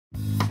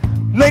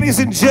Ladies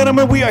and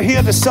gentlemen, we are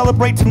here to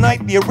celebrate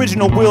tonight the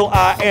original Will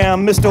I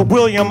Am, Mr.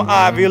 William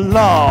Ivey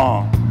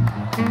Long.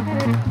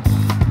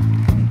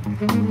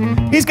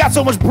 He's got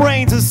so much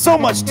brains and so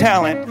much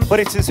talent, but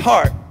it's his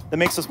heart that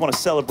makes us want to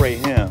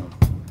celebrate him.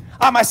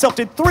 I myself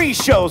did 3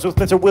 shows with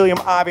Mr. William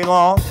Ivey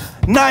Long.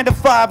 9 to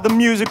 5 the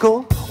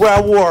musical, where I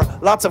wore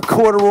lots of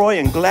corduroy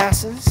and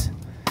glasses.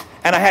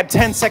 And I had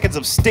 10 seconds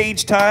of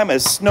stage time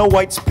as Snow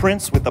White's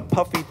prince with the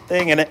puffy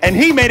thing, and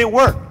he made it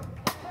work.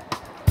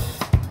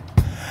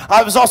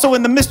 I was also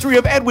in The Mystery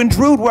of Edwin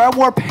Drood, where I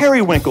wore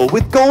periwinkle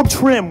with gold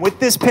trim with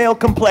this pale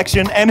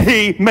complexion, and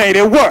he made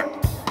it work.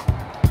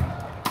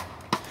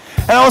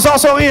 And I was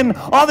also in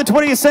On the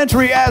 20th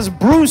Century as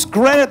Bruce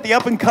Granite, the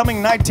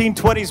up-and-coming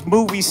 1920s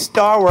movie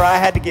star, where I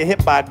had to get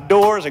hit by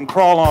doors and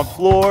crawl on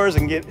floors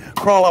and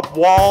crawl up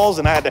walls,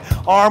 and I had to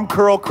arm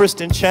curl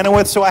Kristen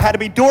Chenoweth, so I had to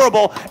be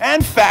durable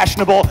and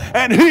fashionable,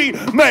 and he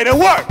made it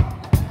work.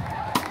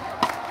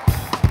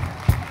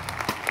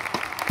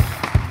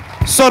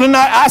 So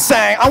tonight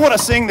I want to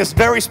sing this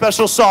very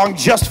special song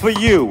just for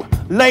you.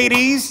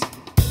 Ladies,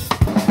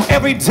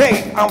 every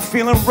day I'm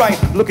feeling right,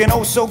 looking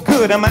oh so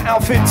good and my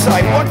outfit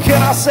tight. What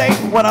can I say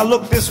when I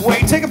look this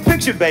way? Take a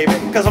picture, baby,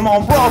 cause I'm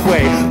on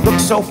Broadway.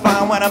 Look so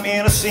fine when I'm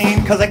in a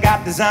scene, cause I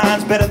got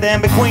designs better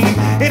than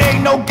McQueen. It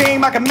ain't no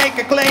game, I can make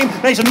a claim.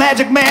 There's a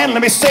magic man,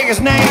 let me say his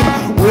name.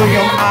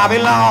 William Ivey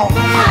Long.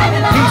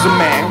 He's a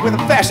man with a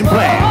fashion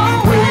plan.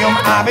 William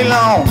Ivey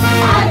Long.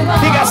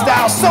 He got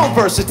style so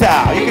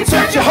versatile, you can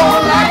search your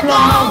whole life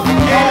long.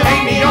 Yeah,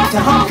 lay me up to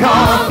Hong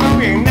Kong.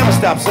 We ain't never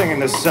stop singing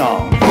this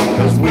song,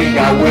 cause we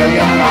got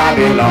William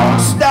Ivey Long.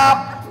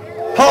 Stop,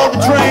 hold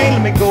the train,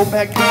 let me go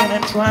back in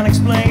and try and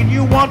explain.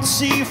 You want to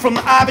see from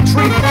the ivy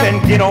tree,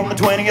 then get on the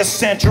 20th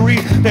century.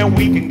 Then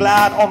we can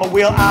glide on the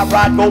wheel I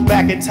ride, go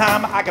back in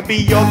time, I can be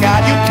your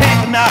guide. You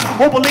can't deny,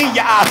 won't believe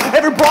your eye,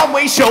 every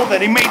Broadway show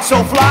that he made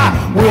so fly.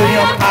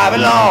 William Ivey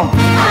Long,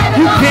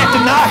 you can't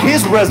deny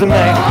his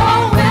resume.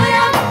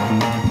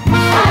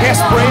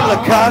 Hairspray,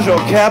 Lacage, or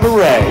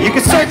cabaret. You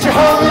can search your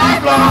whole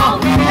life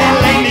long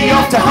and lay me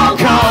off to Hong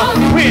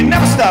Kong. We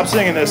never stop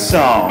singing this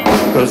song,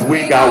 cause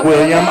we got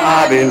William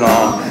Ivey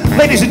Long.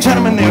 Ladies and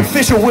gentlemen, the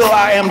official Will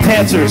I Am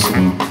dancers,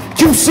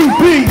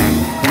 QCB.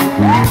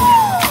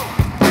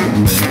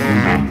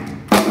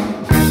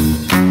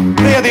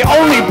 They are the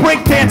only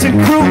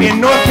breakdancing crew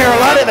in North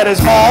Carolina that is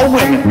all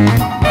women.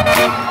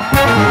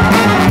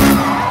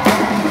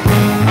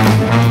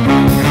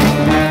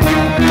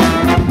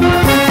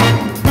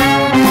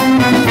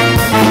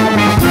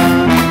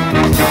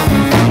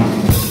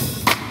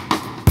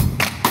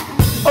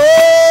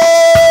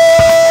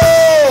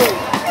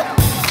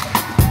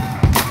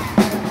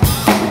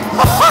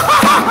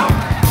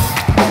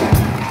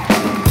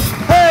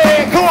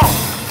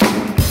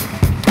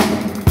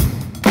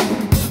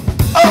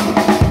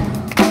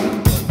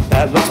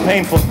 That looks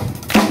painful.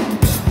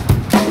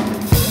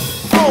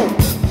 Oh,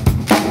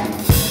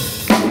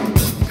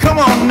 come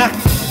on now.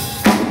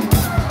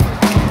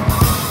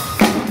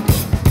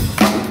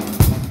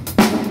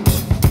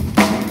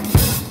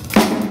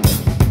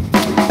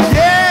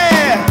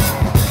 Yeah,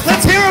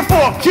 let's hear it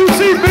for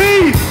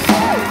QCB.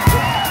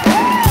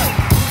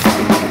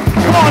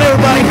 Come on,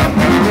 everybody.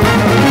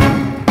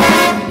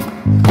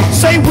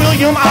 Say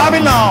William Ivey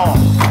Long.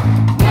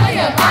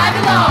 William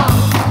Ivey Long.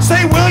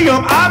 Say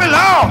William Ivey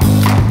Long.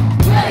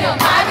 William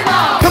Ivey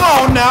Long. Come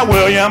on now,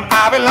 William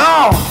Ivey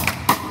Long.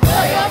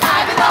 William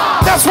Ivey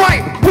Long. That's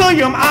right,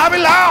 William Ivey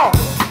Long.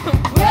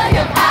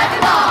 William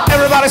Ivey Long.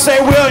 Everybody say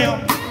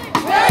William.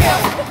 William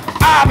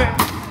Ivey.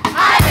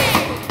 Ivey.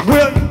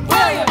 William.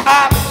 William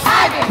Ivey.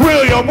 Ivey.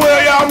 William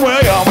Ivey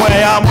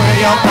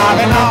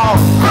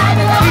Long.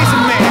 He's a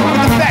man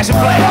with a fashion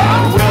plan.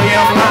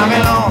 William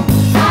Ivey Long.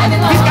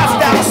 He's got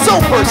style so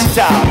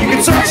versatile, you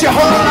can search your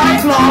whole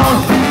life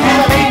long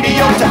and lay me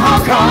up to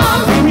Hong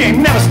Kong. We ain't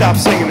never stop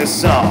singing this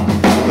song,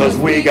 cause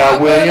we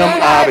got William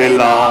Ivey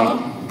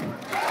Long.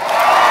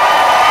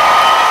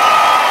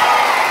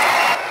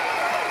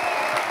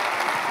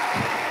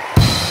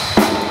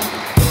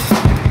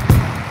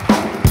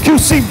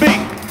 QCB,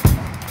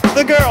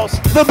 the girls,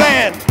 the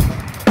band,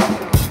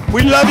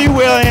 we love you,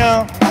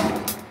 William.